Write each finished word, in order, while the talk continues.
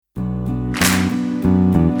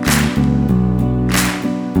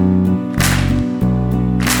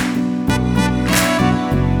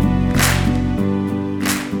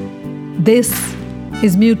This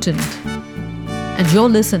is Mutant, and you're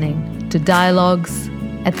listening to Dialogues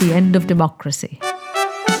at the End of Democracy.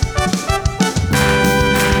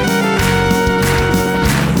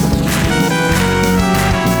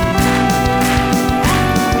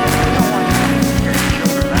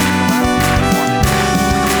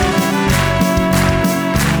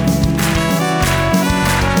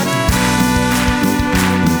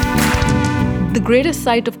 The greatest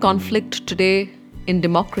site of conflict today in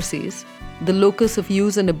democracies, the locus of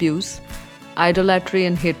use and abuse, idolatry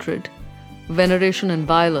and hatred, veneration and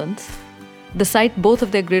violence, the site both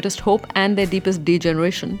of their greatest hope and their deepest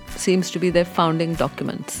degeneration seems to be their founding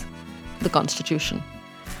documents, the Constitution.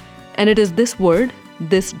 And it is this word,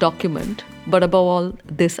 this document, but above all,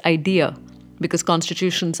 this idea, because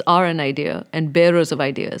constitutions are an idea and bearers of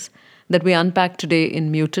ideas, that we unpack today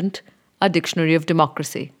in Mutant, a dictionary of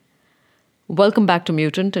democracy. Welcome back to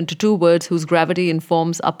Mutant, and to two words whose gravity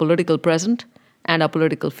informs our political present and our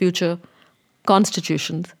political future: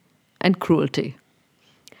 constitutions and cruelty.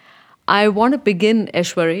 I want to begin,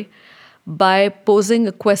 Aishwary, by posing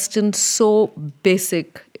a question so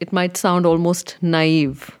basic it might sound almost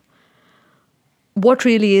naive. What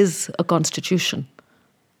really is a constitution?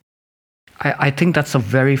 I think that's a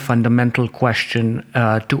very fundamental question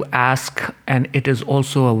to ask, and it is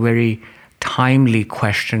also a very timely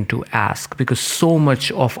question to ask, because so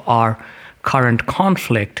much of our current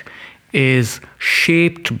conflict is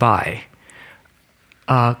shaped by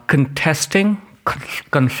contesting,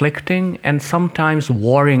 conflicting, and sometimes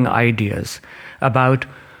warring ideas about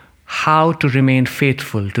how to remain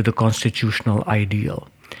faithful to the constitutional ideal.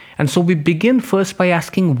 And so we begin first by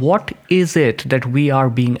asking, what is it that we are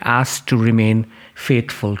being asked to remain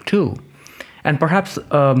faithful to? And perhaps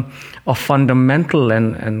a fundamental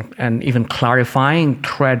and even clarifying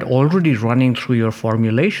thread already running through your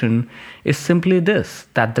formulation is simply this: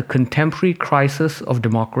 that the contemporary crisis of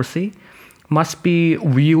democracy must be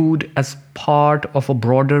viewed as part of a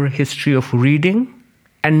broader history of reading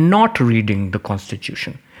and not reading the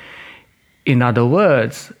Constitution. In other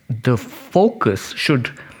words, the focus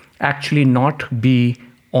should actually not be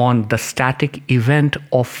on the static event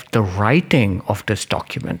of the writing of this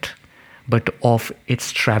document, but of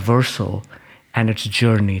its traversal and its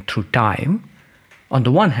journey through time, on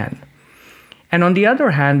the one hand. And on the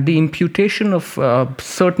other hand, the imputation of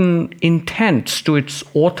certain intents to its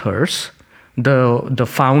authors, the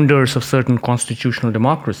founders of certain constitutional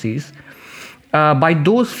democracies, by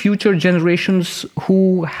those future generations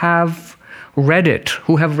who have read it,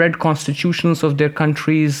 who have read constitutions of their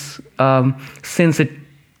countries since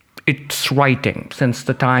its writing, since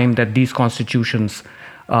the time that these constitutions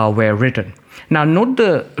were written. Now, note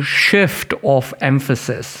the shift of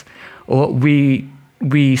emphasis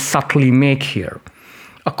we subtly make here.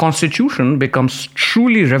 A constitution becomes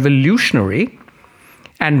truly revolutionary,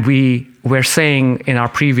 and we were saying in our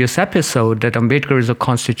previous episode that Ambedkar is a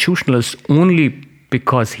constitutionalist only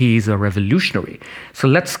because he is a revolutionary. So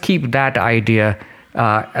let's keep that idea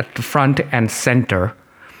at the front and center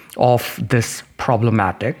of this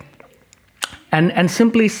problematic. And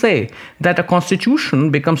simply say that a constitution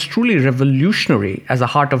becomes truly revolutionary as a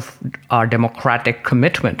heart of our democratic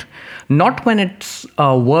commitment, not when its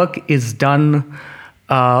work is done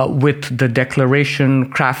with the declaration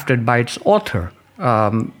crafted by its author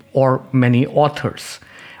or many authors,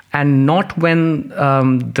 and not when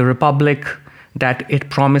the republic that it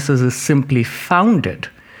promises is simply founded.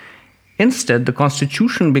 Instead, the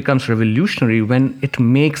Constitution becomes revolutionary when it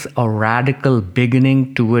makes a radical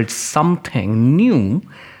beginning towards something new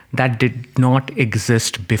that did not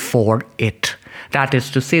exist before it. That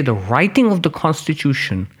is to say, the writing of the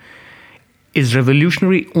Constitution is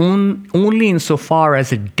revolutionary only insofar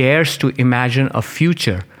as it dares to imagine a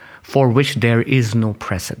future for which there is no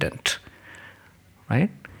precedent.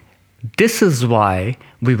 Right? This is why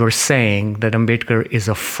we were saying that Ambedkar is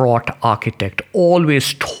a fraught architect,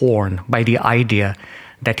 always torn by the idea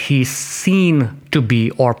that he's seen to be,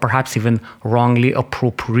 or perhaps even wrongly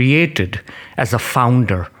appropriated as a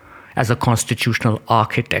founder, as a constitutional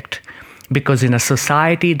architect. Because in a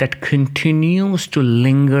society that continues to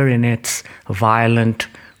linger in its violent,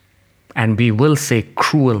 and we will say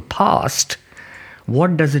cruel past,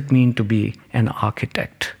 what does it mean to be an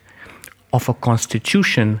architect of a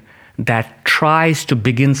constitution that tries to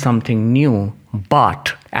begin something new,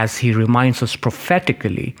 but, as he reminds us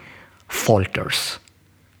prophetically, falters?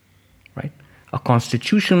 Right? A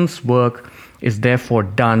constitution's work is therefore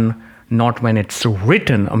done not when it's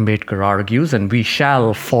written, Ambedkar argues, and we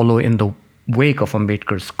shall follow in the wake of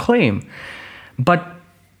Ambedkar's claim, but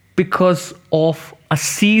because of a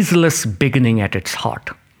ceaseless beginning at its heart.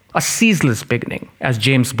 a ceaseless beginning. As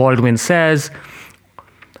James Baldwin says,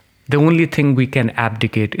 the only thing we can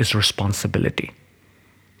abdicate is responsibility,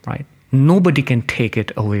 right? Nobody can take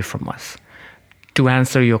it away from us. To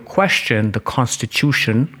answer your question, the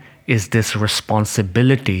Constitution is this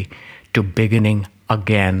responsibility to beginning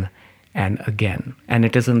again and again. And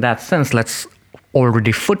it is in that sense, let's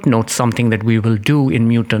already footnote something that we will do in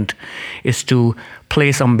Mutant, is to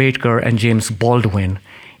place Ambedkar and James Baldwin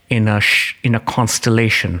in a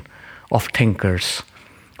constellation of thinkers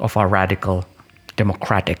of our radical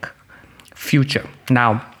democratic future.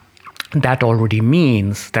 Now, that already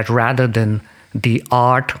means that rather than the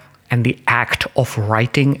art and the act of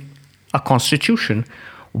writing a constitution,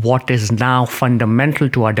 what is now fundamental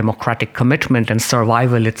to our democratic commitment and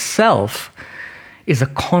survival itself is a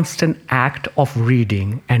constant act of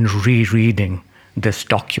reading and rereading this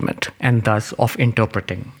document, and thus of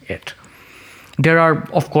interpreting it. There are,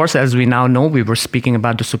 of course, as we now know, we were speaking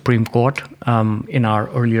about the Supreme Court in our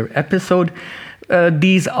earlier episode.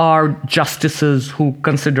 These are justices who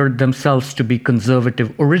considered themselves to be conservative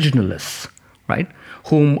originalists, right?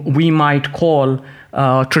 Whom we might call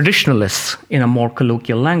traditionalists in a more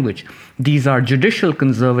colloquial language. These are judicial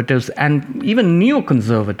conservatives and even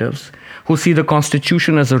neoconservatives who see the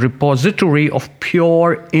Constitution as a repository of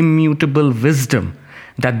pure, immutable wisdom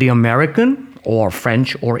that the American or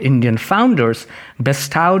French or Indian founders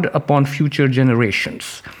bestowed upon future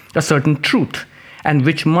generations, a certain truth, and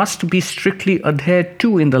which must be strictly adhered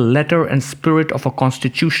to in the letter and spirit of a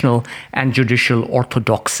constitutional and judicial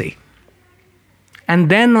orthodoxy. And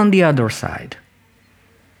then on the other side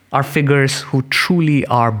are figures who truly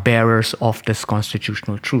are bearers of this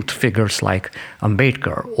constitutional truth, figures like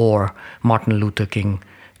Ambedkar or Martin Luther King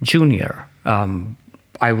Jr.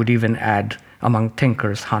 I would even add among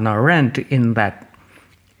thinkers Hannah Arendt in that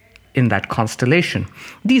constellation.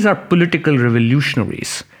 These are political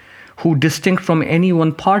revolutionaries who, distinct from any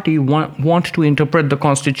one party, want to interpret the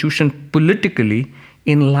Constitution politically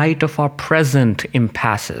in light of our present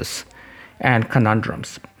impasses and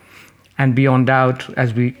conundrums. And beyond doubt,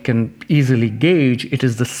 as we can easily gauge, it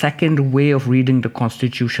is the second way of reading the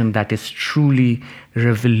Constitution that is truly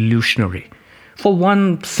revolutionary. For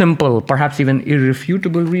one simple, perhaps even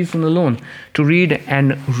irrefutable reason alone, to read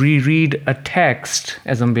and reread a text,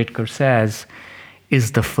 as Ambedkar says,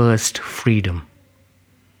 is the first freedom.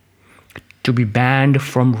 To be banned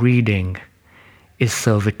from reading is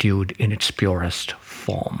servitude in its purest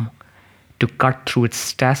form. To cut through its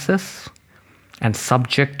stasis and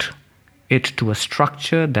subject it to a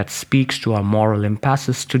structure that speaks to our moral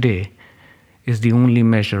impasses today is the only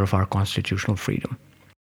measure of our constitutional freedom.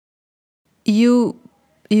 You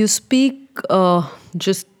speak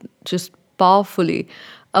just powerfully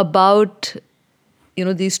about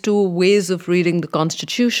these two ways of reading the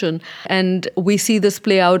Constitution, and we see this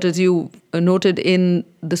play out, as you noted, in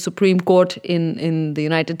the Supreme Court in the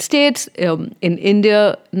United States, in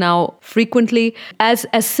India now frequently. As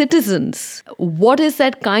citizens, what is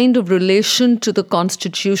that kind of relation to the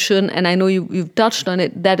Constitution? And I know you've touched on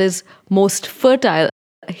it, that is most fertile.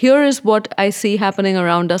 Here is what I see happening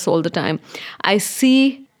around us all the time. I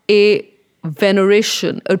see a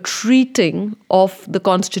veneration, a treating of the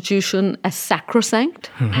Constitution as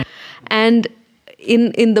sacrosanct. Mm-hmm. And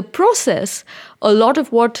in the process, a lot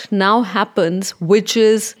of what now happens, which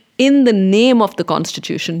is in the name of the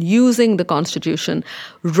Constitution, using the Constitution,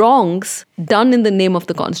 wrongs done in the name of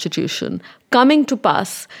the Constitution, coming to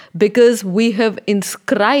pass because we have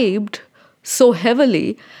inscribed so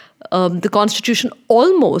heavily the Constitution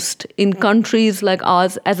almost in countries like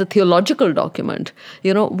ours as a theological document,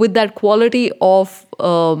 with that quality of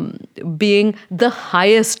being the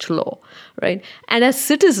highest law, right? And as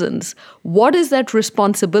citizens, what is that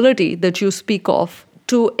responsibility that you speak of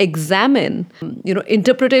to examine,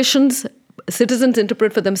 interpretations? Citizens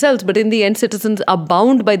interpret for themselves, but in the end, citizens are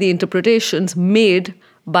bound by the interpretations made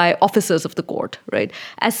by officers of the court, right?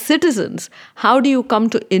 As citizens, how do you come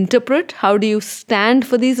to interpret? How do you stand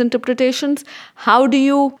for these interpretations? How do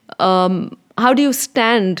you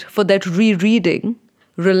stand for that rereading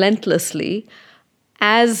relentlessly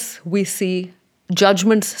as we see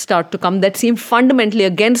judgments start to come that seem fundamentally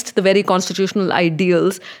against the very constitutional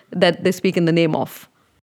ideals that they speak in the name of?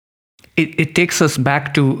 It takes us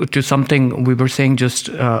back to something we were saying just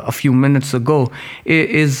a few minutes ago,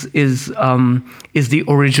 is the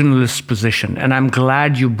originalist position. And I'm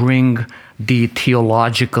glad you bring the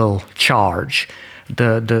theological charge,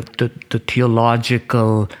 the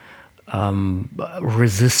theological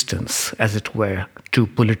resistance, as it were, to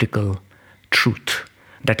political truth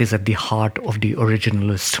that is at the heart of the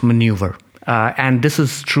originalist maneuver And this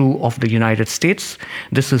is true of the United States.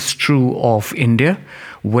 This is true of India,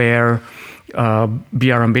 where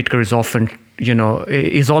B.R. Ambedkar is often,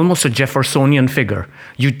 is almost a Jeffersonian figure.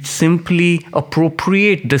 You simply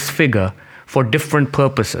appropriate this figure for different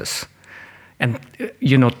purposes. And,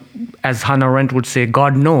 as Hannah Arendt would say,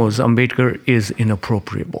 God knows Ambedkar is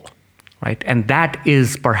inappropriable. Right? And that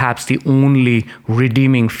is perhaps the only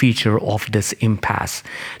redeeming feature of this impasse.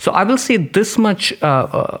 So I will say this much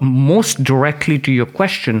most directly to your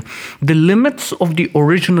question. The limits of the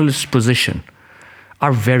originalist position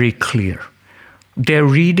are very clear. Their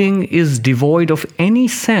reading is devoid of any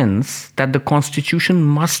sense that the Constitution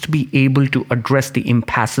must be able to address the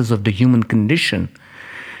impasses of the human condition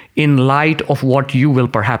in light of what you will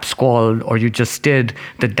perhaps call, or you just did,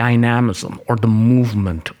 the dynamism or the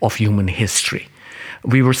movement of human history.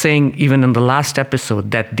 We were saying even in the last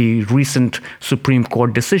episode that the recent Supreme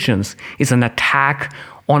Court decisions is an attack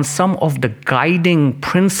on some of the guiding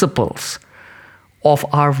principles of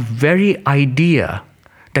our very idea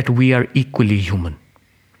that we are equally human,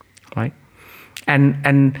 right?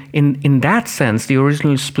 And in that sense, the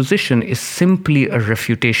originalist position is simply a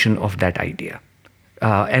refutation of that idea.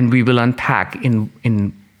 And we will unpack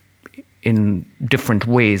in different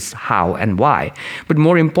ways how and why. But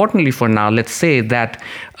more importantly for now, let's say that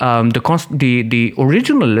the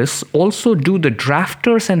originalists also do the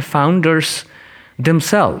drafters and founders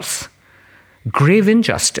themselves grave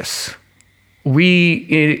injustice. We,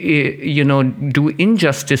 do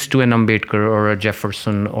injustice to an Ambedkar or a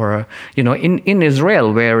Jefferson or, in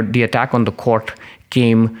Israel, where the attack on the court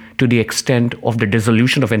came to the extent of the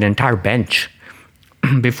dissolution of an entire bench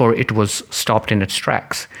before it was stopped in its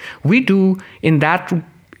tracks. We do in that,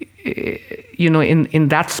 in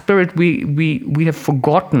that spirit, we have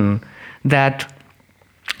forgotten that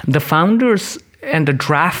the founders and the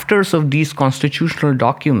drafters of these constitutional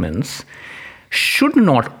documents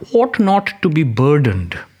ought not to be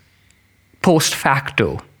burdened post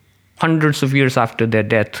facto, hundreds of years after their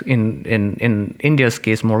death, in India's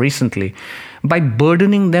case more recently, by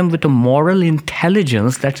burdening them with a moral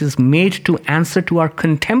intelligence that is made to answer to our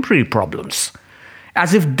contemporary problems,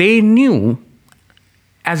 as if they knew,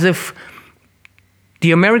 as if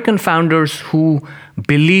the American founders who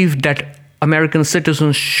believed that American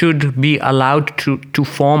citizens should be allowed to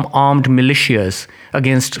form armed militias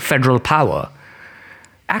against federal power,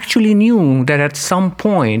 actually knew that at some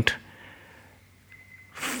point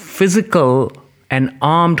physical and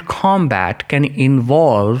armed combat can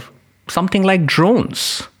involve something like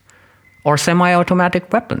drones or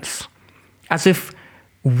semi-automatic weapons, as if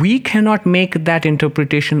we cannot make that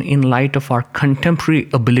interpretation in light of our contemporary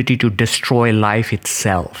ability to destroy life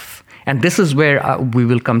itself. And this is where we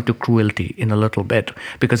will come to cruelty in a little bit,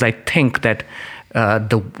 because I think that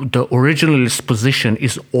the originalist position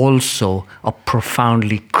is also a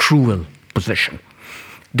profoundly cruel position.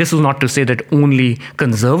 This is not to say that only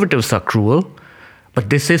conservatives are cruel, but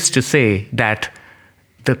this is to say that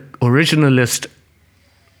the originalist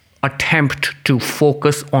attempt to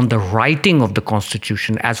focus on the writing of the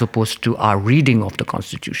Constitution as opposed to our reading of the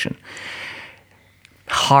Constitution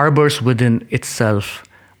harbors within itself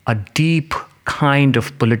a deep kind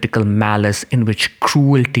of political malice in which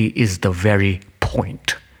cruelty is the very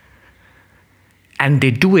point. And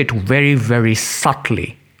they do it very, very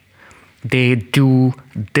subtly. They do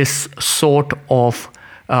this sort of,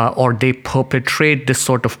 or they perpetrate this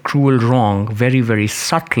sort of cruel wrong very, very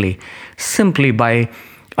subtly, simply by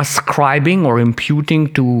ascribing or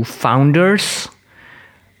imputing to founders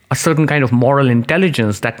a certain kind of moral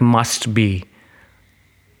intelligence that must be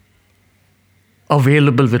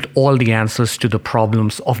available with all the answers to the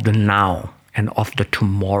problems of the now and of the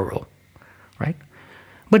tomorrow, right?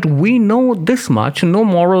 But we know this much: no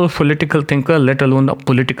moral political thinker, let alone a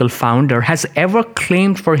political founder, has ever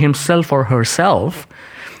claimed for himself or herself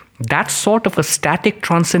that sort of a static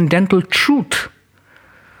transcendental truth,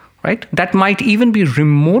 right? That might even be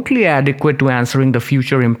remotely adequate to answering the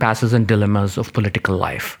future impasses and dilemmas of political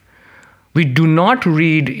life. We do not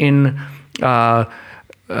read in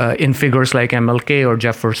figures like MLK or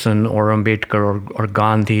Jefferson or Ambedkar or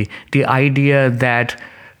Gandhi the idea that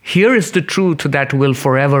here is the truth that will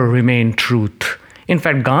forever remain truth. In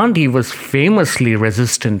fact, Gandhi was famously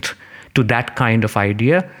resistant to that kind of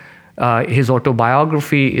idea. His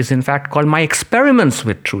autobiography is in fact called My Experiments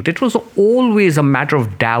with Truth. It was always a matter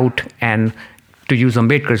of doubt and, to use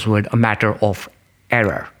Ambedkar's word, a matter of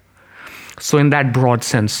error. So in that broad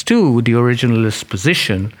sense too, the originalist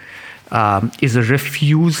position is a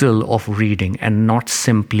refusal of reading and not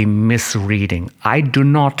simply misreading. I do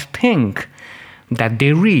not think that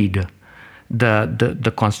they read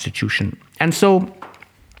the Constitution. And so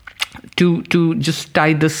to just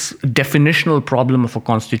tie this definitional problem of a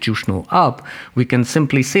constitutional up, we can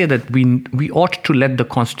simply say that we ought to let the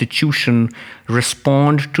Constitution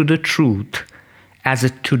respond to the truth as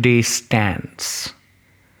it today stands,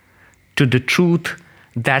 to the truth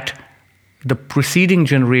that the preceding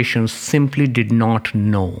generations simply did not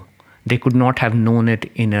know. They could not have known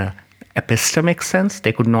it in an epistemic sense.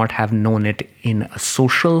 They could not have known it in a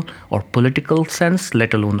social or political sense,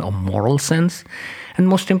 let alone a moral sense, and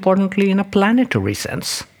most importantly, in a planetary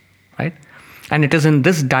sense, right? And it is in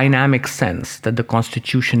this dynamic sense that the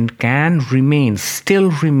Constitution can still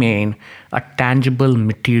remain a tangible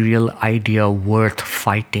material idea worth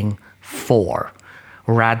fighting for,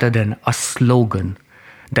 rather than a slogan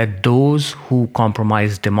that those who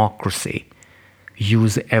compromise democracy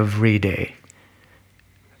use every day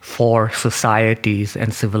for societies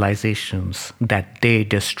and civilizations that they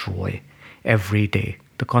destroy every day.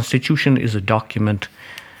 The Constitution is a document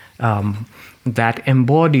that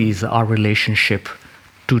embodies our relationship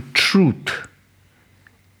to truth,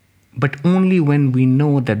 but only when we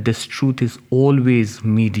know that this truth is always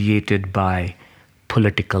mediated by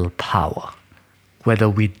political power. Whether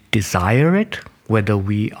we desire it, whether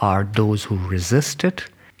we are those who resist it,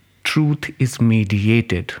 truth is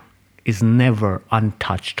mediated, is never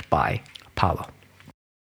untouched by power.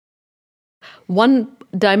 One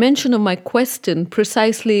dimension of my question,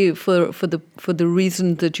 precisely for the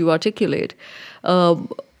reason that you articulate,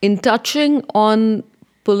 in touching on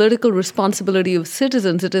political responsibility of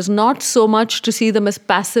citizens, it is not so much to see them as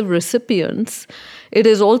passive recipients. It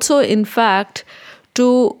is also, in fact,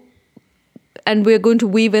 and we're going to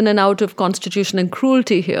weave in and out of constitution and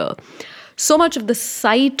cruelty here. So much of the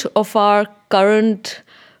site of our current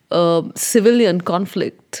civilian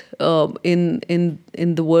conflict in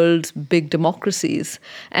the world's big democracies,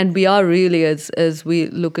 and we are really, as we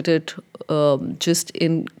look at it, just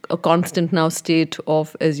in a constant now state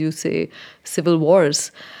of, as you say, civil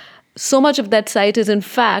wars. So much of that site is, in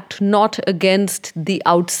fact, not against the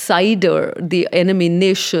outsider, the enemy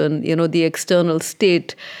nation, the external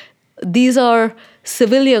state. These are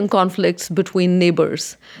civilian conflicts between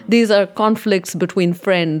neighbors. These are conflicts between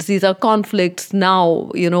friends. These are conflicts now,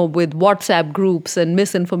 with WhatsApp groups and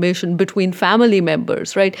misinformation between family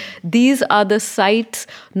members, right? These are the sites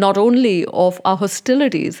not only of our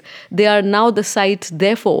hostilities, they are now the sites,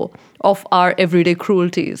 therefore, of our everyday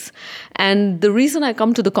cruelties. And the reason I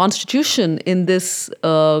come to the Constitution in this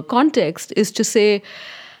context is to say,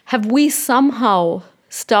 have we somehow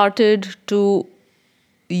started to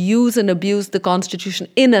use and abuse the Constitution,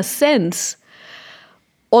 in a sense,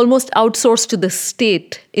 almost outsourced to the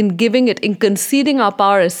state, in conceding our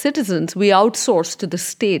power as citizens, we outsource to the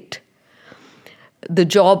state the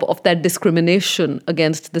job of that discrimination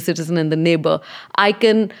against the citizen and the neighbor.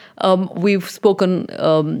 We've spoken,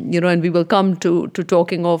 and we will come to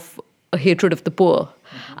talking of a hatred of the poor.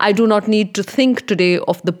 I do not need to think today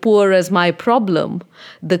of the poor as my problem.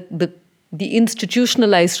 The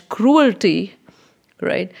institutionalized cruelty,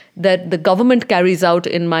 right, that the government carries out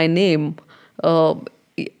in my name, of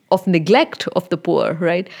neglect of the poor,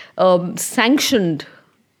 right, sanctioned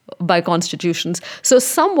by constitutions. So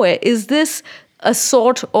somewhere, is this a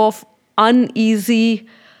sort of uneasy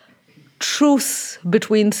truce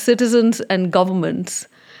between citizens and governments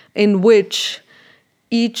in which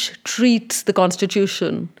each treats the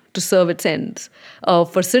Constitution to serve its ends,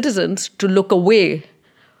 for citizens to look away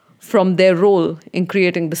from their role in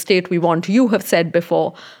creating the state we want? You have said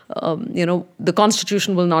before, the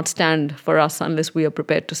Constitution will not stand for us unless we are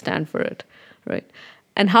prepared to stand for it, right?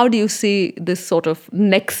 And how do you see this sort of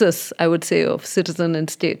nexus, I would say, of citizen and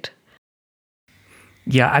state?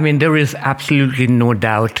 Yeah, there is absolutely no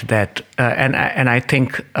doubt that, and I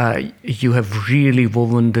think you have really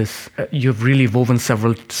woven this. You've really woven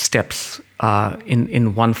several steps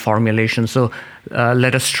in one formulation. So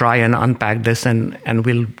let us try and unpack this, and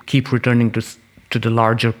we'll keep returning to the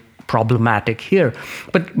larger problematic here.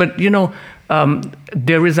 But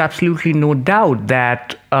there is absolutely no doubt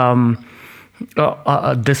that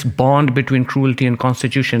this bond between cruelty and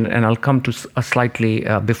constitution, and I'll come to a slightly,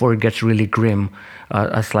 before it gets really grim,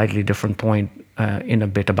 a slightly different point in a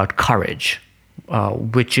bit about courage,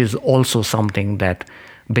 which is also something that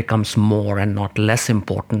becomes more and not less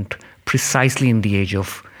important precisely in the age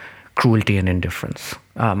of cruelty and indifference.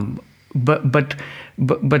 But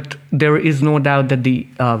there is no doubt that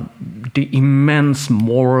the immense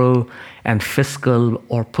moral and fiscal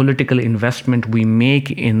or political investment we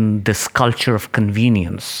make in this culture of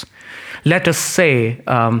convenience, let us say,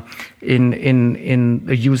 in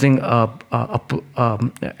using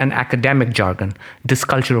an academic jargon, this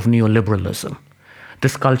culture of neoliberalism,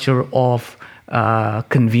 this culture of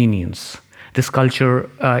convenience, this culture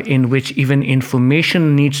in which even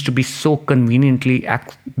information needs to be so conveniently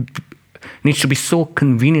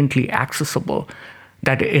accessible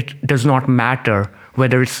that it does not matter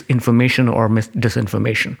whether it's information or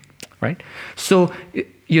disinformation, right? So,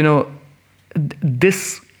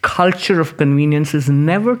 this culture of convenience is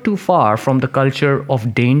never too far from the culture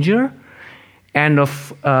of danger and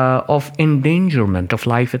of endangerment of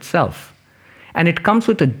life itself. And it comes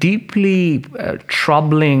with a deeply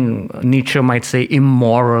troubling, Nietzsche might say,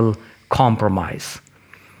 immoral compromise,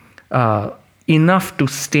 enough to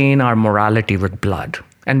stain our morality with blood.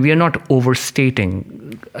 And we are not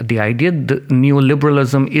overstating the idea. The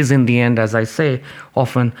neoliberalism is, in the end, as I say,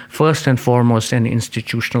 often first and foremost an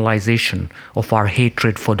institutionalization of our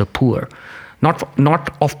hatred for the poor,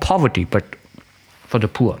 not of poverty, but for the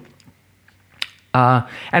poor.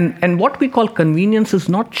 And what we call convenience is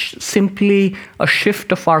not simply a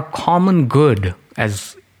shift of our common good,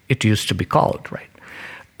 as it used to be called, right,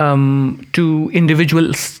 to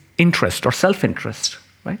individual interest or self-interest,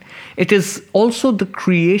 right? It is also the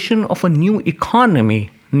creation of a new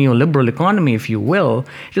economy, neoliberal economy, if you will.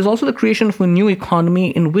 It is also the creation of a new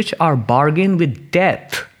economy in which our bargain with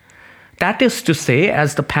death, that is to say,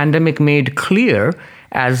 as the pandemic made clear,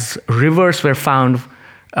 as rivers were found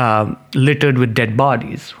littered with dead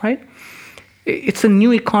bodies, right? It's a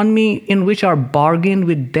new economy in which our bargain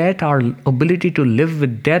with death, our ability to live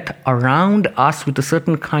with death around us with a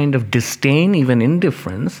certain kind of disdain, even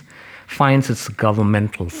indifference, finds its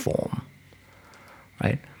governmental form,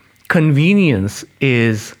 right? Convenience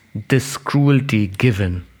is this cruelty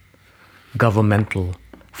given governmental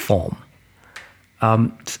form.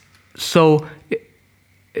 So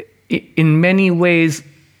in many ways,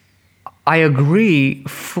 I agree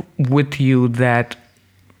with you that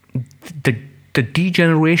the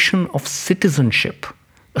degeneration of citizenship,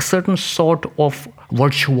 a certain sort of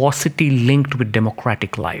virtuosity linked with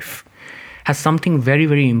democratic life, has something very,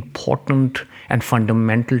 very important and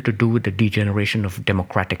fundamental to do with the degeneration of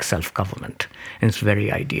democratic self-government and its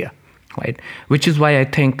very idea, right? Which is why I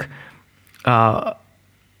think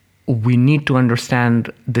we need to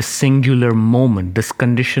understand this singular moment, this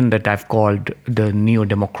condition that I've called the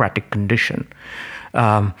neo-democratic condition,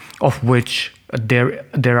 of which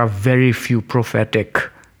there are very few prophetic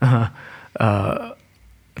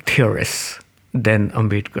theorists than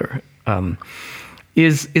Ambedkar,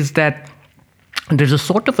 is that there's a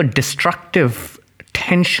sort of a destructive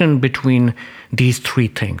tension between these three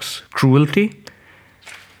things: cruelty,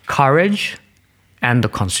 courage, and the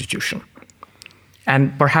Constitution.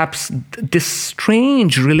 And perhaps this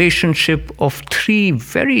strange relationship of three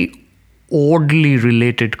very oddly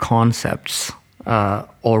related concepts,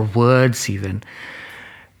 or words even,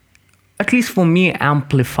 at least for me,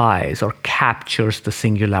 amplifies or captures the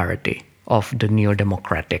singularity of the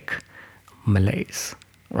neo-democratic malaise,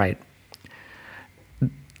 right?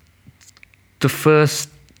 The first,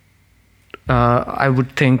 I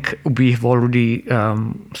would think we've already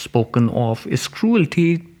spoken of, is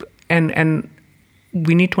cruelty, and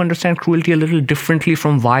we need to understand cruelty a little differently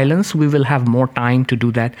from violence. We will have more time to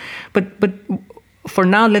do that. But for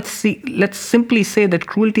now, let's simply say that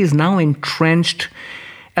cruelty is now entrenched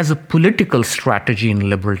as a political strategy in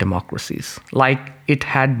liberal democracies, like it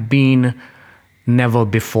had been never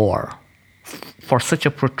before, for such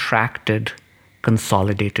a protracted,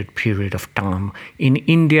 consolidated period of time. In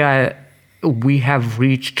India, we have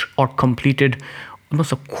reached or completed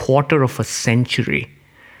almost a quarter of a century,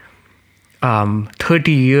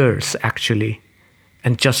 30 years actually,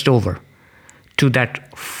 and just over, to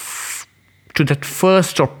that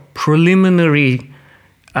first or preliminary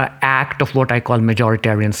act of what I call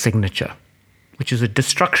majoritarian signature, which is a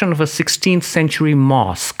destruction of a 16th century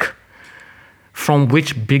mosque, from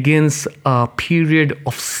which begins a period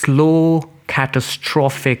of slow,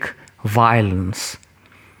 catastrophic violence,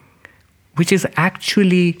 which is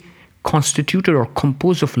actually constituted or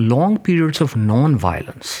composed of long periods of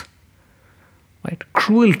non-violence. Right?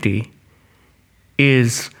 Cruelty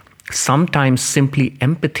is sometimes simply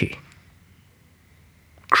empathy.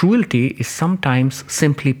 Cruelty is sometimes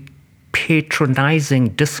simply patronizing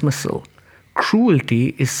dismissal.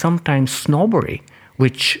 Cruelty is sometimes snobbery,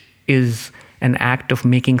 which is an act of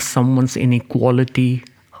making someone's inequality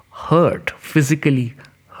hurt, physically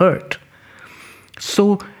hurt.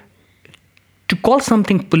 So, to call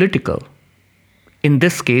something political, in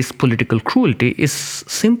this case, political cruelty, is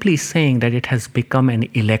simply saying that it has become an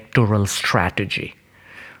electoral strategy,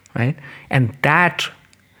 right? And that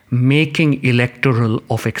making electoral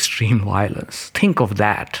of extreme violence, think of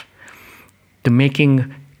that, the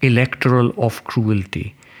making electoral of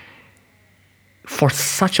cruelty, for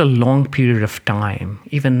such a long period of time,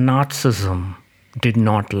 even Nazism did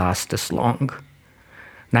not last this long.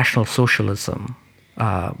 National Socialism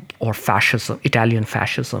or fascism, Italian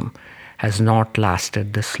fascism, has not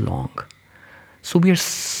lasted this long. So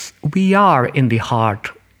we are in the heart,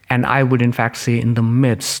 and I would in fact say in the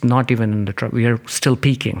midst, not even in the, we are still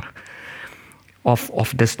peaking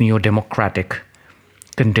of this neo-democratic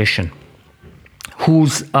condition,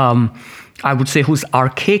 whose, I would say, whose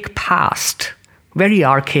archaic past, very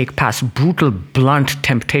archaic past, brutal, blunt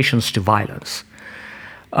temptations to violence,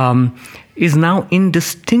 is now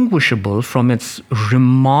indistinguishable from its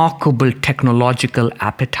remarkable technological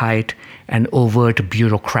appetite and overt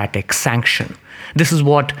bureaucratic sanction. This is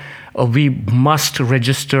what we must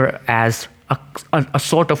register as a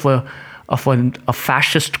sort of a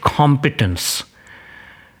fascist competence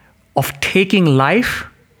of taking life,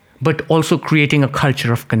 but also creating a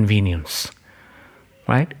culture of convenience.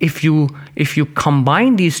 Right? If you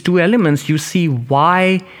combine these two elements, you see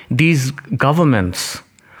why these governments,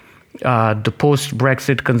 the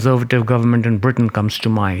post-Brexit conservative government in Britain comes to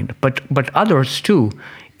mind, but others too,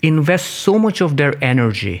 invest so much of their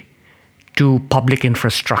energy to public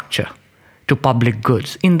infrastructure, to public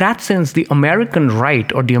goods. In that sense, the American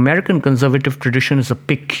right or the American conservative tradition is a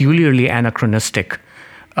peculiarly anachronistic,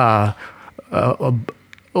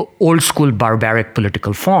 old school barbaric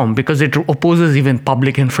political form, because it opposes even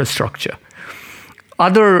public infrastructure.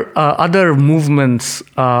 Other movements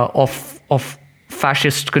of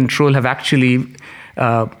fascist control have actually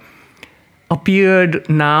appeared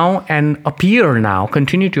now and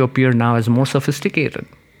continue to appear now as more sophisticated.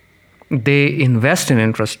 They invest in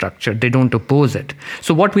infrastructure, they don't oppose it.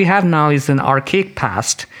 So what we have now is an archaic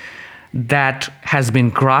past that has been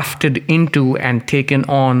grafted into and taken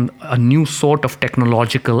on a new sort of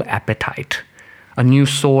technological appetite, a new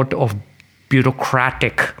sort of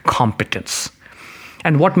bureaucratic competence.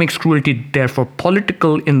 And what makes cruelty, therefore,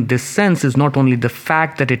 political in this sense is not only the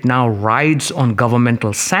fact that it now rides on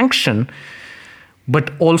governmental sanction,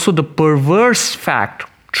 but also the perverse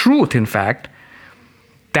truth, in fact,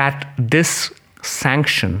 that this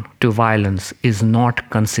sanction to violence is not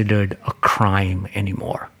considered a crime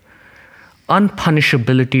anymore.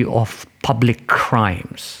 Unpunishability of public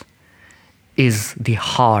crimes is the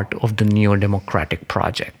heart of the neo-democratic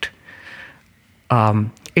project.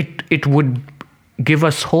 It would give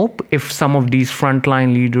us hope if some of these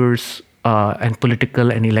frontline leaders and political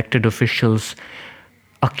and elected officials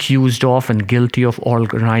accused of and guilty of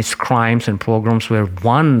organized crimes and pogroms were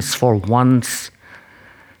for once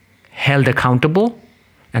held accountable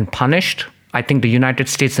and punished. I think the United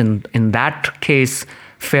States in that case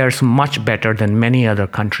fares much better than many other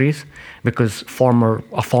countries, because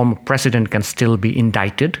a former president can still be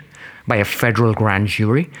indicted by a federal grand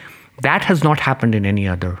jury. That has not happened in any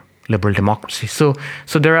other liberal democracy. So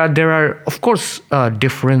there are of course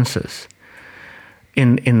differences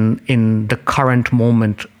in the current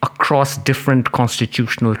moment across different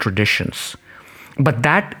constitutional traditions. But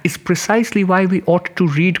that is precisely why we ought to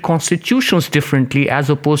read constitutions differently,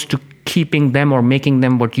 as opposed to keeping them or making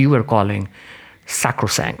them what you were calling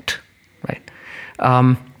sacrosanct, right?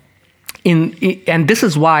 And this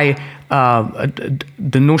is why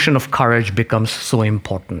the notion of courage becomes so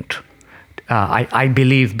important. I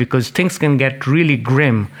believe, because things can get really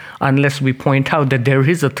grim unless we point out that there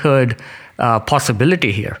is a third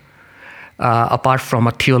possibility here. Apart from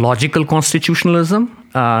a theological constitutionalism,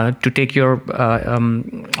 to take your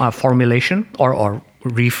formulation or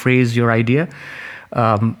rephrase your idea,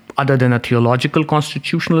 other than a theological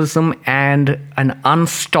constitutionalism and an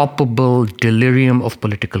unstoppable delirium of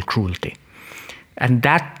political cruelty. And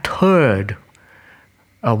that third,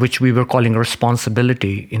 which we were calling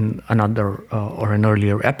responsibility in another or an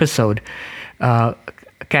earlier episode,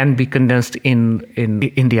 can be condensed in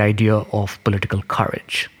the idea of political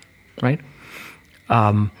courage, right?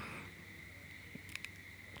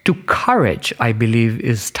 To courage, I believe,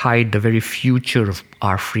 is tied the very future of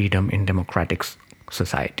our freedom in democratic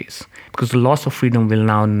societies, because the loss of freedom will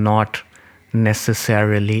now not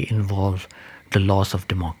necessarily involve the loss of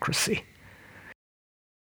democracy.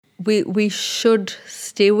 We should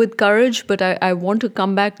stay with courage, but I want to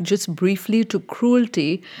come back just briefly to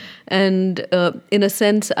cruelty. And in a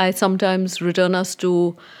sense, I sometimes return us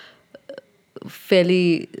to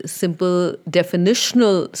fairly simple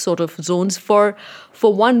definitional sort of zones for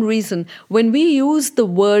one reason. When we use the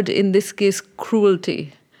word, in this case,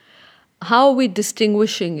 cruelty, how are we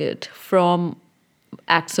distinguishing it from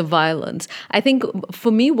acts of violence? I think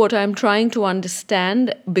for me, what I'm trying to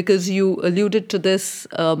understand, because you alluded to this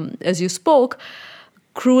as you spoke,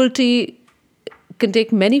 cruelty can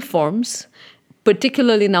take many forms.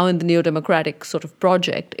 particularly now in the neo-democratic sort of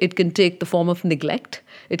project, it can take the form of neglect.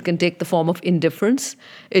 It can take the form of indifference.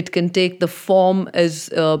 It can take the form, as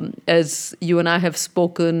you and I have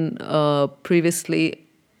spoken previously,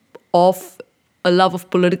 of a love of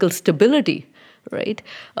political stability, right?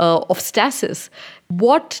 Of stasis.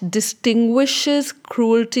 What distinguishes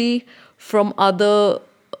cruelty from other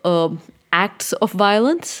acts of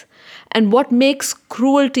violence? And what makes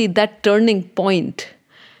cruelty that turning point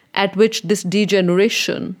at which this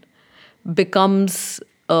degeneration becomes,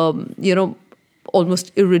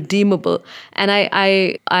 almost irredeemable? And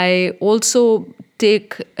I also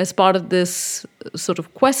take as part of this sort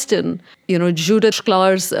of question, Judith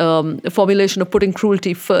Shklar's formulation of putting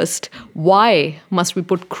cruelty first. Why must we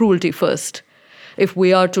put cruelty first if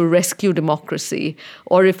we are to rescue democracy,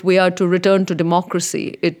 or if we are to return to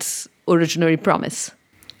democracy, its originary promise?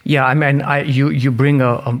 Yeah, I mean, you bring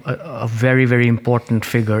a very, very important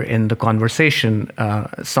figure in the conversation,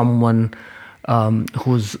 someone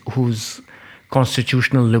whose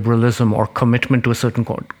constitutional liberalism or commitment to a certain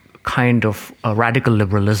kind of radical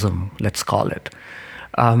liberalism, let's call it,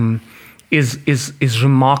 is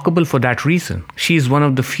remarkable for that reason. She is one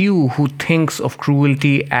of the few who thinks of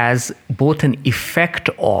cruelty as both an effect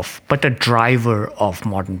of, but a driver of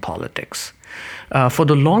modern politics. For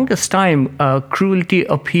the longest time, cruelty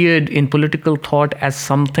appeared in political thought as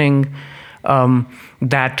something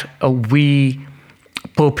that we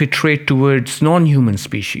perpetrate towards non-human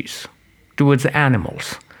species, towards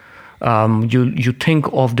animals. You think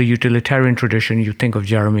of the utilitarian tradition, you think of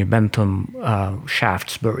Jeremy Bentham,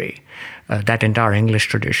 Shaftesbury, that entire English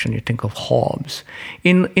tradition, you think of Hobbes.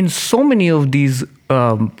 In so many of these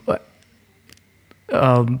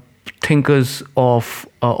thinkers of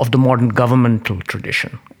the modern governmental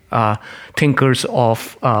tradition, thinkers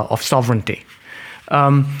of sovereignty,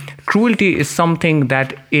 cruelty is something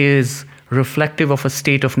that is reflective of a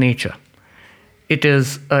state of nature. It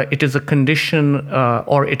is a condition,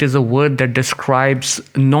 or it is a word that describes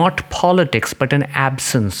not politics, but an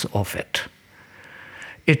absence of it.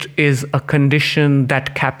 It is a condition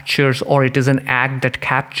that captures, or it is an act that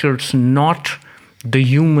captures not the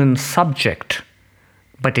human subject,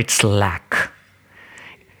 but its lack.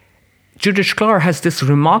 Judith Shklar has this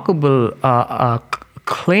remarkable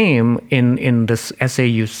claim in this essay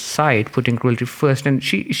you cite, Putting Cruelty First, and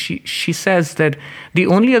she says that the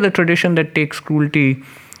only other tradition that takes cruelty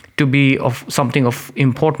to be of something of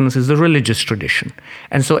importance is the religious tradition.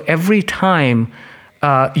 And so every time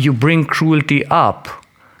you bring cruelty up,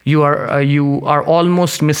 you are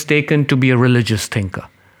almost mistaken to be a religious thinker,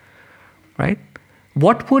 right?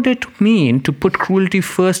 What would it mean to put cruelty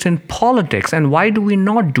first in politics, and why do we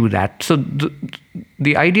not do that? So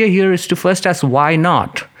the idea here is to first ask why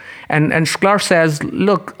not. And Shklar says,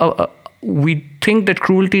 look, we think that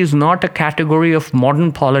cruelty is not a category of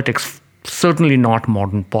modern politics, certainly not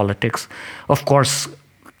modern politics. Of course,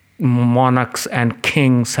 monarchs and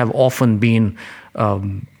kings have often been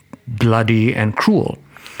bloody and cruel.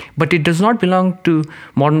 But it does not belong to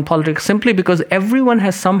modern politics simply because everyone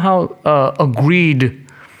has somehow agreed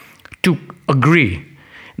to agree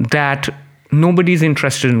that nobody is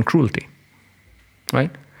interested in cruelty,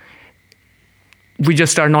 right? We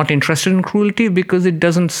just are not interested in cruelty because it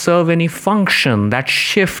doesn't serve any function. That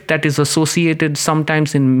shift that is associated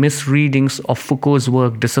sometimes in misreadings of Foucault's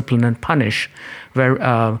work, Discipline and Punish, where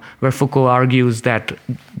Foucault argues that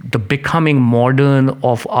the becoming modern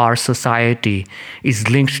of our society is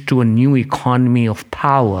linked to a new economy of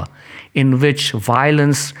power in which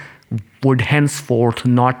violence would henceforth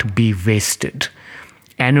not be wasted.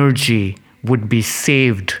 Energy would be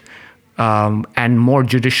saved and more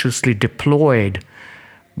judiciously deployed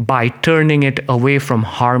by turning it away from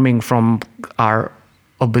our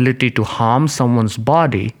ability to harm someone's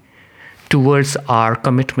body towards our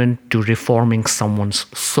commitment to reforming someone's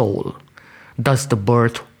soul. Thus the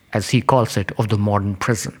birth, as he calls it, of the modern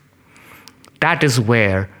prison. That is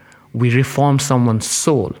where we reform someone's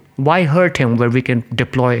soul. Why hurt him where we can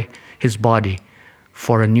deploy his body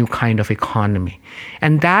for a new kind of economy?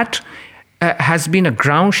 And that has been a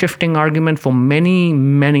ground-shifting argument for many,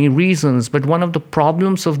 many reasons. But one of the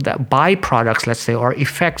problems of that, byproducts, let's say, or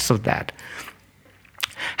effects of that,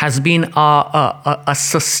 has been a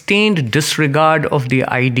sustained disregard of the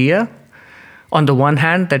idea, on the one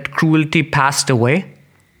hand, that cruelty passed away,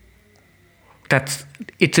 that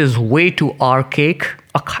it is way too archaic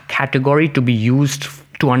a category to be used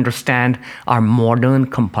to understand our modern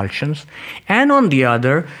compulsions, and on the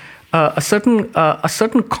other, a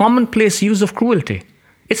certain commonplace use of cruelty.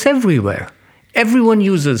 It's everywhere. Everyone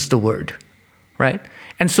uses the word, right?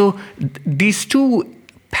 And so these two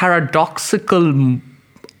paradoxical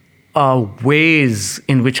ways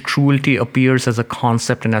in which cruelty appears as a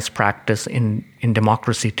concept and as practice in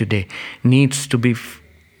democracy today needs to be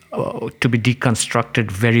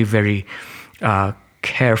deconstructed very, very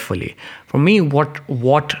carefully. For me,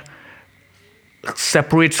 what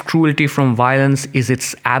separates cruelty from violence is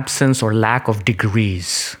its absence or lack of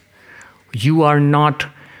degrees. You are not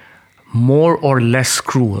more or less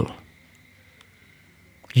cruel.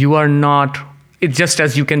 You are not, it's just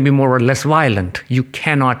as you can be more or less violent. You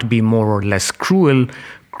cannot be more or less cruel.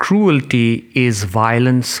 Cruelty is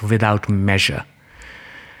violence without measure.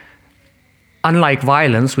 Unlike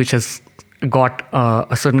violence, which has got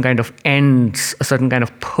a certain kind of ends, a certain kind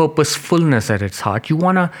of purposefulness at its heart, you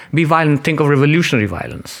want to be violent. Think of revolutionary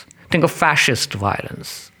violence. Think of fascist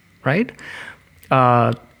violence, right?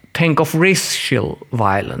 Think of racial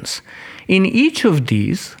violence. In each of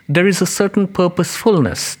these, there is a certain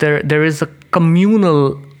purposefulness. There is a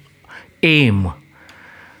communal aim.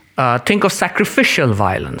 Think of sacrificial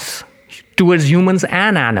violence towards humans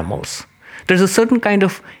and animals. There's a certain kind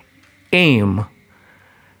of aim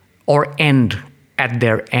or end at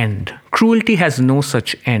their end. Cruelty has no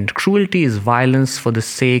such end. Cruelty is violence for the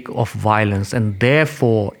sake of violence, and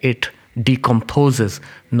therefore it decomposes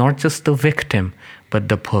not just the victim, but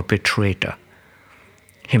the perpetrator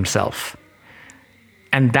himself.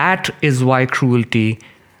 And that is why cruelty,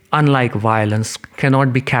 unlike violence,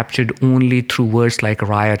 cannot be captured only through words like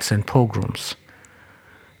riots and pogroms.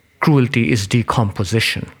 Cruelty is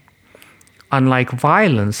decomposition. Unlike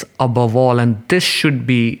violence, above all, and this should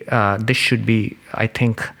be, I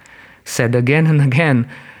think, said again and again,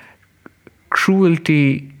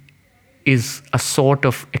 cruelty is a sort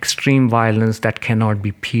of extreme violence that cannot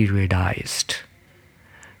be periodized.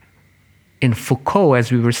 In Foucault,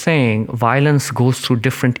 as we were saying, violence goes through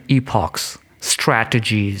different epochs,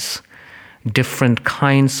 strategies, different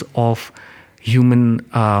kinds of human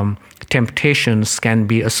temptations can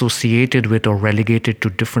be associated with or relegated to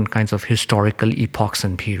different kinds of historical epochs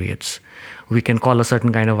and periods. We can call a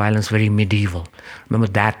certain kind of violence very medieval.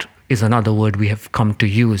 Remember, that is another word we have come to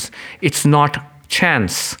use. It's not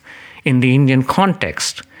chance in the Indian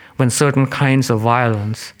context when certain kinds of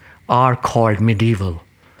violence are called medieval.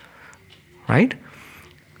 Right?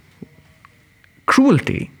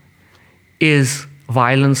 Cruelty is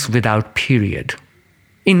violence without period.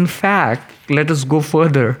 In fact, let us go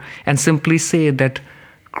further and simply say that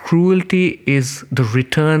cruelty is the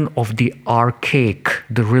return of the archaic,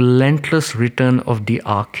 the relentless return of the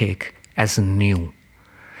archaic as new.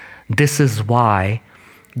 This is why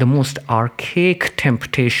the most archaic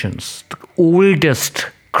temptations, the oldest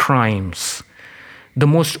crimes, the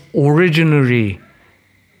most originary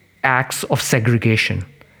acts of segregation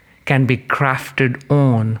can be crafted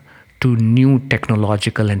on to new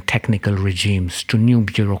technological and technical regimes, to new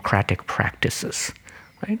bureaucratic practices.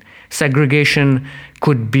 Right? Segregation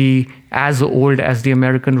could be as old as the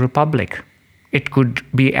American Republic. It could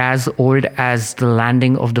be as old as the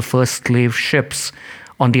landing of the first slave ships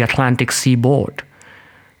on the Atlantic seaboard.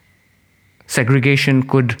 Segregation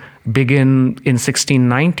could begin in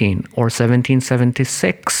 1619 or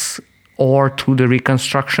 1776, or through the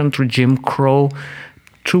Reconstruction, through Jim Crow,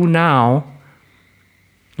 through now,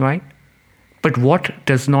 right? But what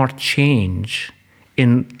does not change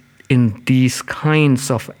in these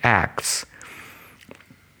kinds of acts,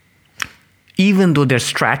 even though their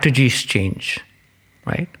strategies change,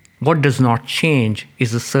 right? What does not change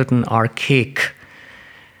is a certain archaic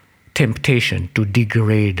temptation to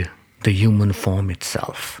degrade the human form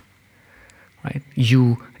itself, right?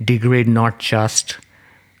 You degrade not just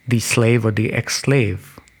the slave or the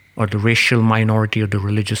ex-slave or the racial minority or the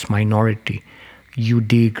religious minority. You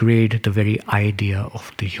degrade the very idea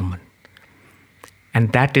of the human.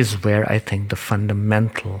 And that is where I think the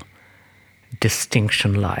fundamental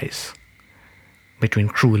distinction lies between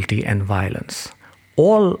cruelty and violence.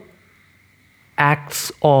 All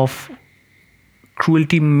acts of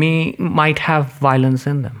cruelty might have violence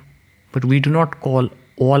in them, but we do not call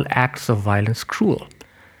all acts of violence cruel.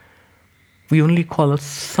 We only call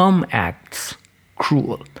some acts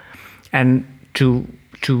cruel. And to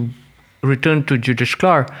return to Judith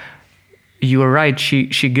Clark, you are right,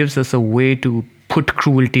 she gives us a way to put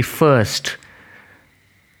cruelty first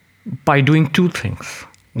by doing two things.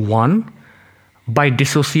 One, by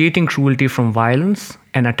dissociating cruelty from violence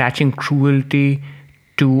and attaching cruelty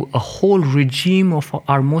to a whole regime of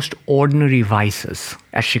our most ordinary vices,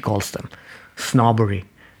 as she calls them: snobbery,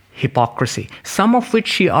 hypocrisy, some of which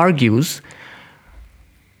she argues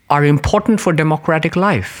are important for democratic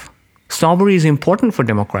life. Snobbery is important for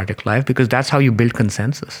democratic life because that's how you build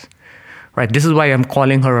consensus. Right? This is why I'm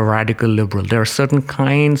calling her a radical liberal. There are certain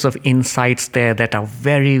kinds of insights there that are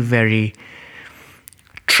very, very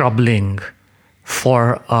troubling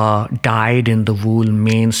for a dyed-in-the-wool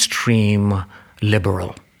mainstream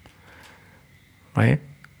liberal. Right?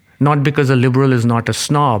 Not because a liberal is not a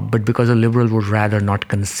snob, but because a liberal would rather not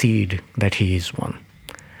concede that he is one.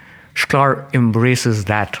 Shklar embraces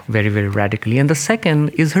that very, very radically. And the second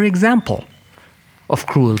is her example of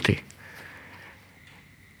cruelty.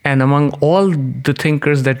 And among all the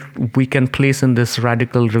thinkers that we can place in this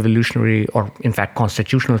radical revolutionary, or in fact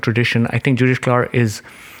constitutional tradition, I think Judith Shklar is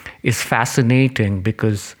fascinating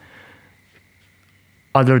because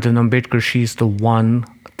other than Ambedkar, she's the one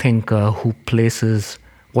thinker who places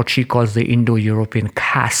what she calls the Indo-European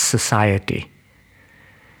caste society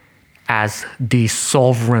as the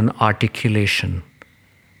sovereign articulation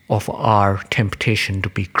of our temptation to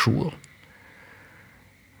be cruel.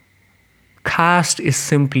 Caste is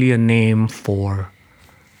simply a name for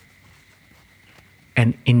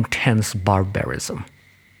an intense barbarism,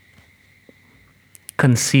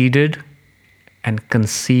 conceded and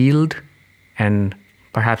concealed and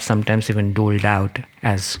perhaps sometimes even doled out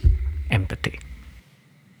as empathy.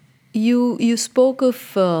 You spoke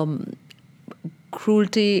of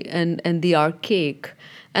cruelty and the archaic,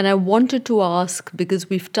 and I wanted to ask, because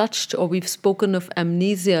we've spoken of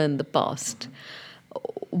amnesia in the past,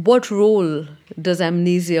 what role does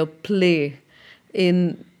amnesia play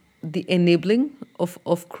in the enabling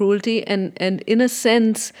of cruelty? And in a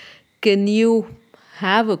sense, can you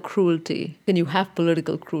have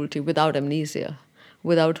political cruelty without amnesia,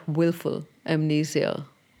 without willful amnesia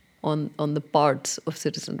on the parts of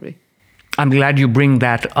citizenry? I'm glad you bring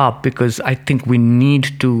that up, because I think we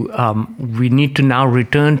need to now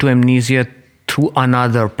return to amnesia through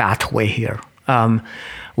another pathway here,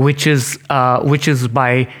 which is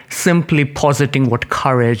by simply positing what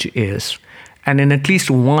courage is. And in at least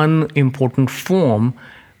one important form,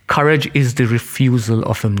 courage is the refusal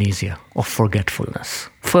of amnesia, of forgetfulness,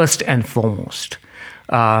 first and foremost.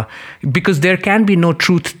 Because there can be no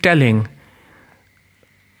truth-telling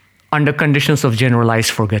under conditions of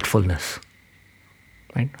generalized forgetfulness.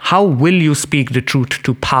 Right? How will you speak the truth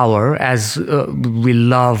to power, as we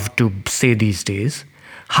love to say these days?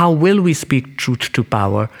 How will we speak truth to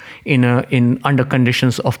power under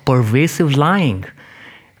conditions of pervasive lying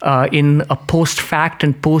in a post-fact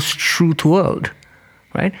and post-truth world?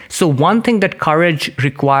 Right? So one thing that courage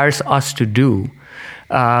requires us to do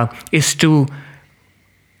is to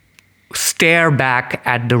stare back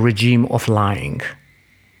at the regime of lying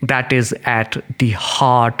that is at the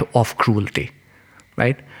heart of cruelty,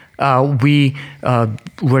 right?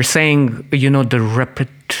 We're saying, the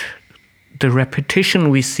repetition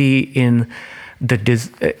we see in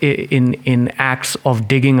in acts of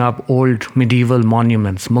digging up old medieval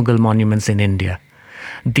monuments, Mughal monuments in India,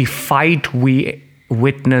 the fight we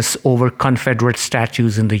witness over Confederate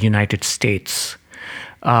statues in the United States,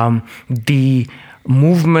 the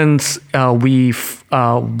movements we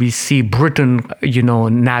see Britain,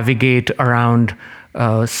 navigate around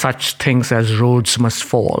such things as roads must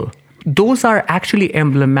fall. Those are actually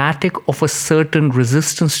emblematic of a certain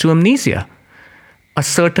resistance to amnesia, a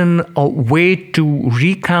certain way to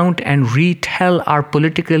recount and retell our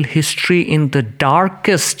political history in the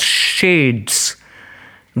darkest shades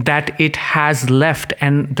that it has left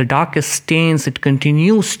and the darkest stains it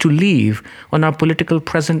continues to leave on our political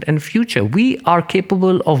present and future. We are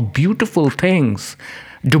capable of beautiful things,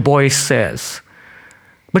 Du Bois says,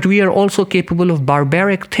 but we are also capable of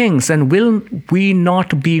barbaric things. And will we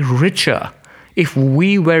not be richer if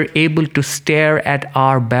we were able to stare at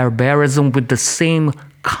our barbarism with the same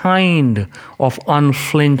kind of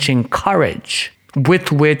unflinching courage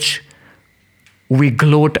with which we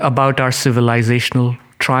gloat about our civilizational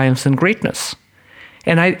triumphs and greatness?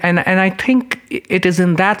 And I think it is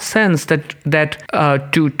in that sense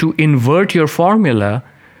that to invert your formula,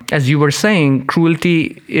 as you were saying,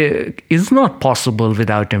 cruelty is not possible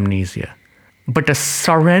without amnesia. But a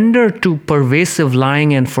surrender to pervasive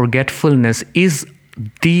lying and forgetfulness is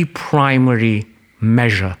the primary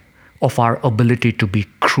measure of our ability to be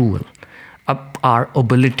cruel, our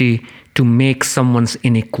ability to make someone's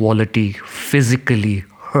inequality physically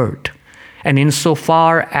hurt. And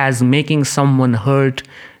insofar as making someone hurt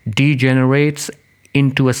degenerates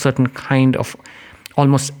into a certain kind of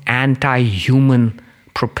almost anti-human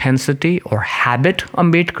propensity or habit,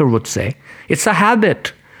 Ambedkar would say, it's a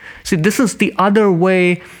habit. See, this is the other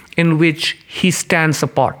way in which he stands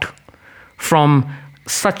apart from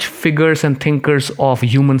such figures and thinkers of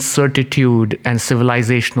human certitude and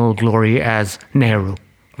civilizational glory as Nehru,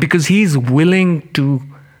 because he's willing to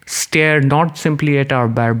stare not simply at our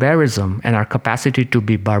barbarism and our capacity to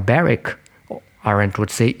be barbaric, Arendt would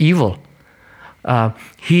say evil.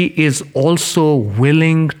 He is also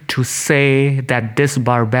willing to say that this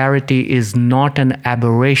barbarity is not an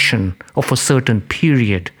aberration of a certain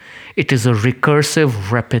period. It is a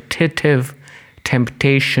recursive, repetitive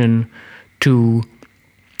temptation to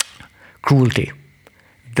cruelty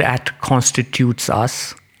that constitutes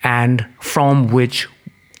us and from which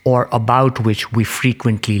or about which we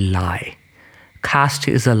frequently lie. Caste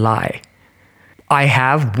is a lie.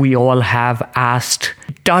 We all have asked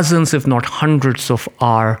dozens, if not hundreds, of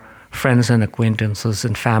our friends and acquaintances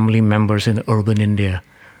and family members in urban India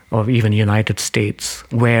or even United States,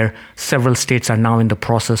 where several states are now in the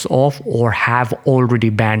process of or have already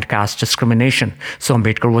banned caste discrimination. So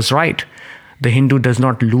Ambedkar was right. The Hindu does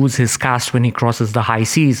not lose his caste when he crosses the high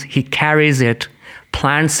seas. He carries it,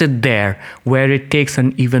 plants it there, where it takes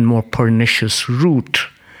an even more pernicious route.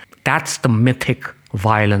 That's the mythic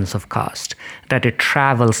violence of caste, that it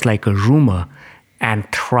travels like a rumor and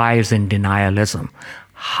thrives in denialism.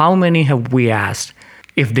 How many have we asked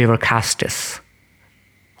if they were castists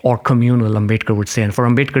or communal, Ambedkar would say. And for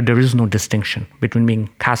Ambedkar, there is no distinction between being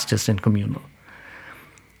casteist and communal.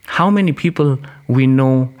 How many people we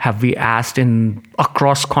know have we asked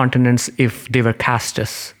across continents if they were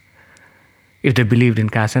castists, if they believed in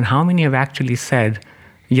caste? And how many have actually said,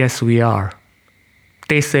 yes, we are?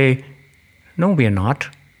 They say, no, we are not.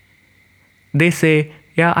 They say,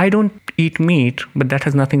 yeah, I don't eat meat, but that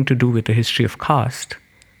has nothing to do with the history of caste.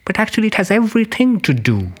 But actually, it has everything to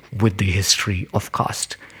do with the history of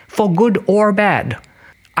caste, for good or bad.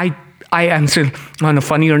 I am still, on a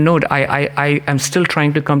funnier note, I am still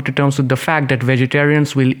trying to come to terms with the fact that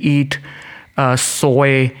vegetarians will eat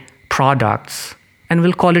soy products and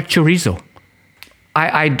will call it chorizo.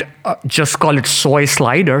 I'd just call it soy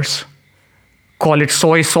sliders, call it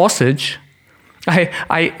soy sausage.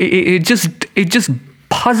 It just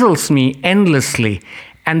puzzles me endlessly.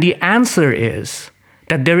 And the answer is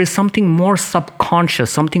that there is something more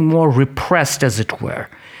subconscious, something more repressed, as it were,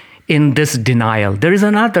 in this denial. There is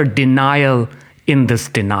another denial in this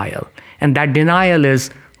denial. And that denial is,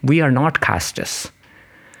 we are not castists.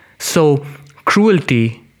 So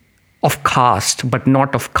cruelty of caste, but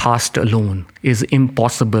not of caste alone, is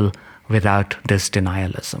impossible without this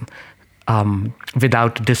denialism.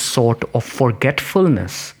 Without this sort of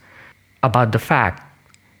forgetfulness about the fact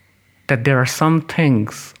that there are some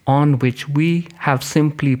things on which we have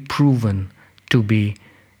simply proven to be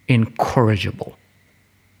incorrigible.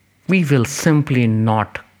 We will simply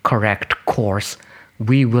not correct course.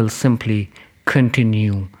 We will simply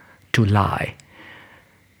continue to lie.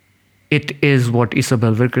 It is what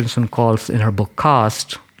Isabel Wilkerson calls in her book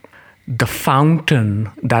Caste, the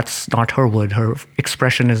fountain. That's not her word. Her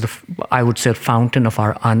expression is, I would say, fountain of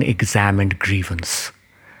our unexamined grievance.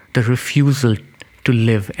 The refusal to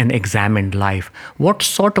live an examined life. What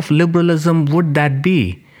sort of liberalism would that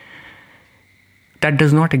be? That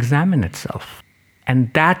does not examine itself.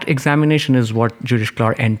 And that examination is what Judith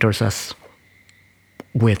Clark enters us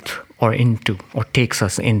with or into, or takes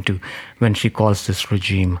us into, when she calls this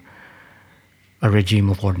regime a regime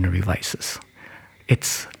of ordinary vices.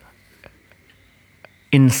 It's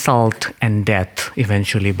insult and death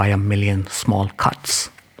eventually by a million small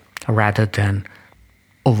cuts rather than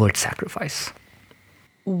overt sacrifice.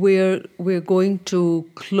 We're going to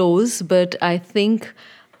close, but I think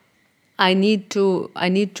I need to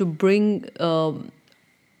bring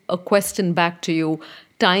a question back to you,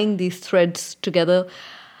 tying these threads together.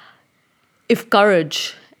 If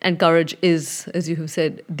courage, and courage is, as you have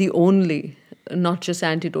said, the only, not just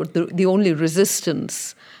antidote, the only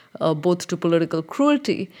resistance, both to political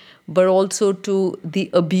cruelty, but also to the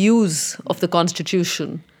abuse of the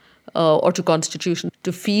Constitution or to Constitution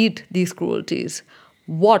to feed these cruelties,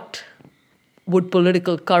 what would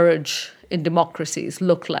political courage in democracies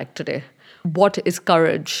look like today? What is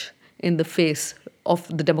courage in the face of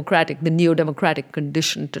the neo-democratic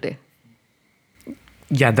condition today?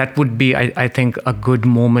 Yeah, that would be, I think, a good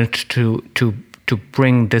moment to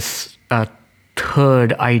bring this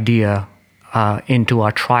third idea into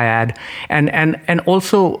our triad, and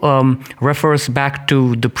also refers back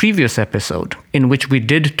to the previous episode in which we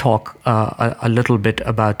did talk a little bit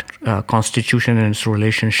about Constitution and its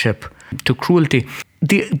relationship to cruelty.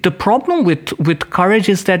 The problem with courage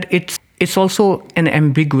is that it's also an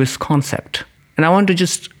ambiguous concept. And I want to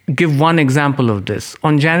just give one example of this.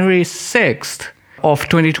 On January 6th of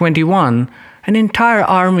 2021, an entire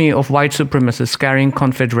army of white supremacists carrying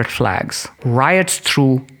Confederate flags riots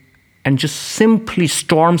through and just simply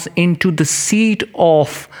storms into the seat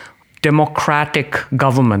of democratic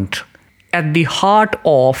government at the heart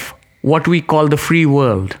of what we call the free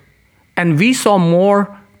world. And we saw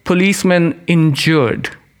more policemen injured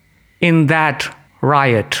in that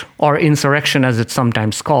riot or insurrection, as it's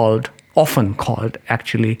sometimes called, often called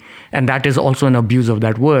actually, and that is also an abuse of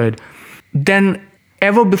that word, than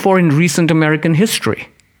ever before in recent American history.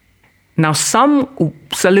 Now, some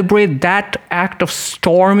celebrate that act of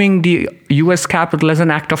storming the US Capitol as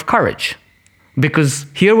an act of courage, because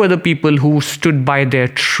here were the people who stood by their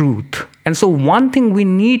truth. And so one thing we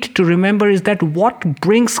need to remember is that what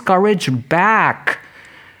brings courage back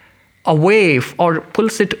away or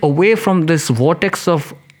pulls it away from this vortex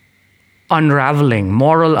of unraveling,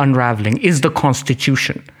 moral unraveling, is the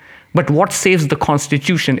Constitution. But what saves the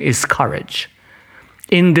Constitution is courage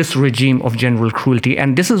in this regime of general cruelty.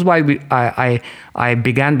 And this is why I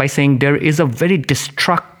began by saying there is a very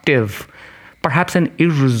destructive, perhaps an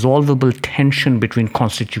irresolvable tension between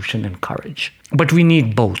Constitution and courage. But we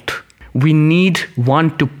need both. We need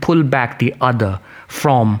one to pull back the other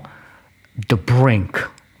from the brink,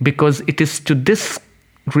 because it is to this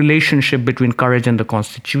relationship between courage and the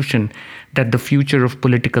Constitution that the future of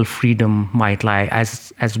political freedom might lie.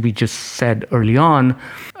 As we just said early on,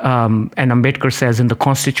 and Ambedkar says, in the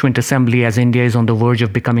Constituent Assembly, as India is on the verge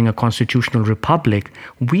of becoming a constitutional republic,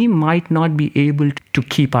 we might not be able to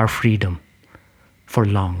keep our freedom for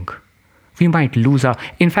long. We might lose our...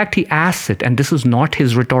 In fact, he asks it, and this is not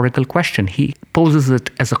his rhetorical question. He poses it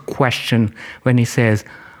as a question when he says,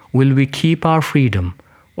 will we keep our freedom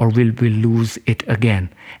or will we lose it again?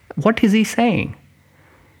 What is he saying?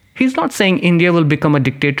 He's not saying India will become a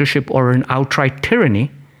dictatorship or an outright tyranny.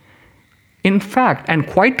 In fact, and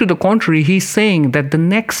quite to the contrary, he's saying that the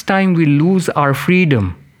next time we lose our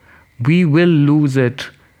freedom, we will lose it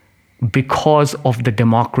because of the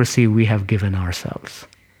democracy we have given ourselves.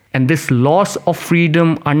 And this loss of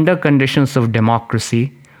freedom under conditions of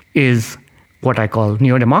democracy is what I call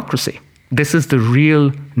neo-democracy. This is the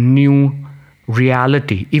real new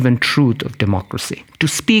reality, even truth of democracy. To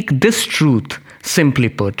speak this truth, simply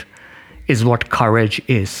put, is what courage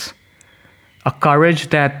is. A courage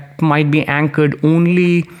that might be anchored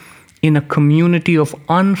only in a community of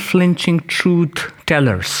unflinching truth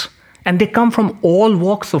tellers. And they come from all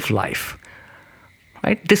walks of life.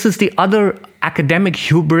 Right? This is the other academic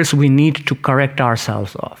hubris we need to correct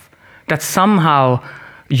ourselves of. That somehow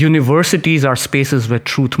universities are spaces where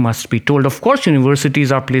truth must be told. Of course,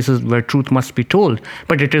 universities are places where truth must be told.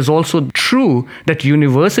 But it is also true that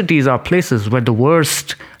universities are places where the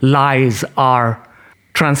worst lies are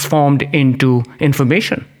transformed into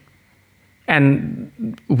information.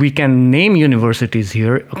 And we can name universities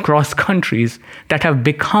here across countries that have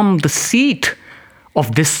become the seat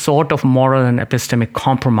of this sort of moral and epistemic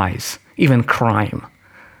compromise, even crime.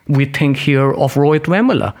 We think here of Rohit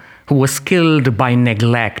Vemula, who was killed by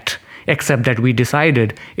neglect, except that we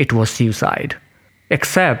decided it was suicide.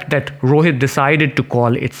 Except that Rohit decided to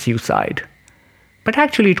call it suicide. But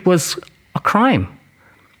actually it was a crime,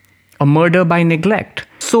 a murder by neglect.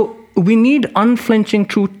 So we need unflinching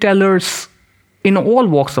truth tellers in all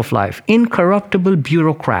walks of life, incorruptible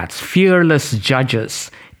bureaucrats, fearless judges,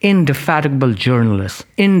 indefatigable journalists,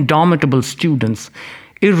 indomitable students,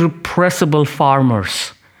 irrepressible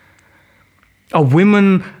farmers,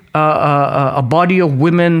 a body of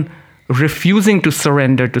women refusing to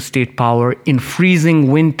surrender to state power in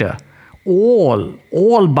freezing winter,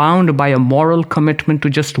 all bound by a moral commitment to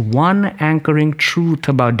just one anchoring truth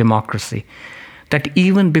about democracy, that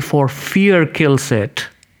even before fear kills it,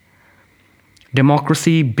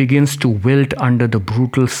 democracy begins to wilt under the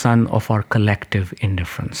brutal sun of our collective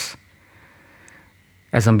indifference.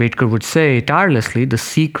 As Ambedkar would say tirelessly, the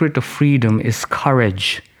secret of freedom is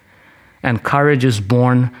courage, and courage is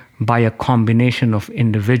born by a combination of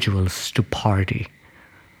individuals to party.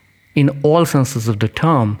 In all senses of the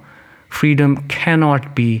term, freedom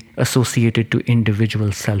cannot be associated to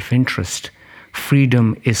individual self-interest.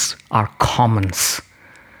 Freedom is our commons.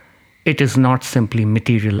 It is not simply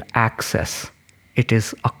material access. It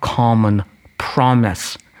is a common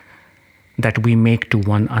promise that we make to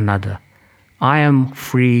one another. I am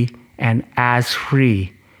free and as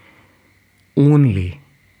free only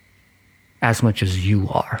as much as you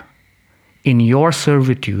are. In your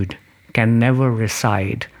servitude can never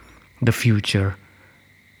reside the future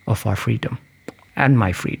of our freedom and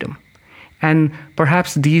my freedom. And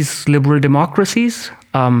perhaps these liberal democracies,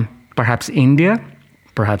 perhaps India,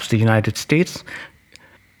 perhaps the United States,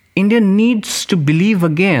 India needs to believe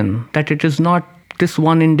again that it is not this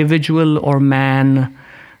one individual or man,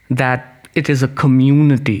 that it is a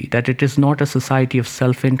community, that it is not a society of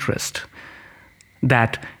self-interest,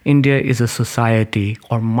 that India is a society,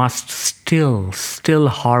 or must still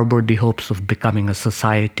harbor the hopes of becoming a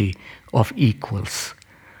society of equals.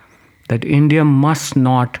 That India must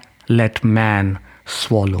not let man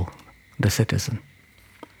swallow the citizen.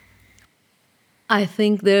 I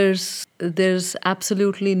think there's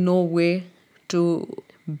absolutely no way to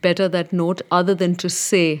better that note other than to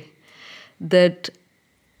say that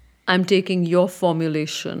I'm taking your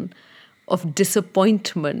formulation of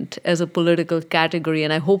disappointment as a political category,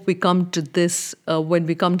 and I hope we come to this when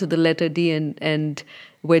we come to the letter D, and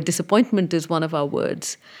where disappointment is one of our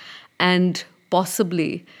words, and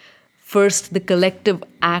possibly first the collective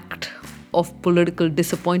act of political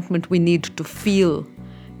disappointment we need to feel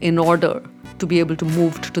in order to be able to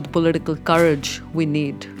move to the political courage we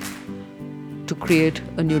need to create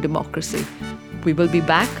a new democracy. We will be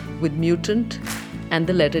back with Mutant and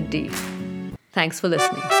the letter D. Thanks for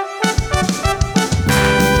listening.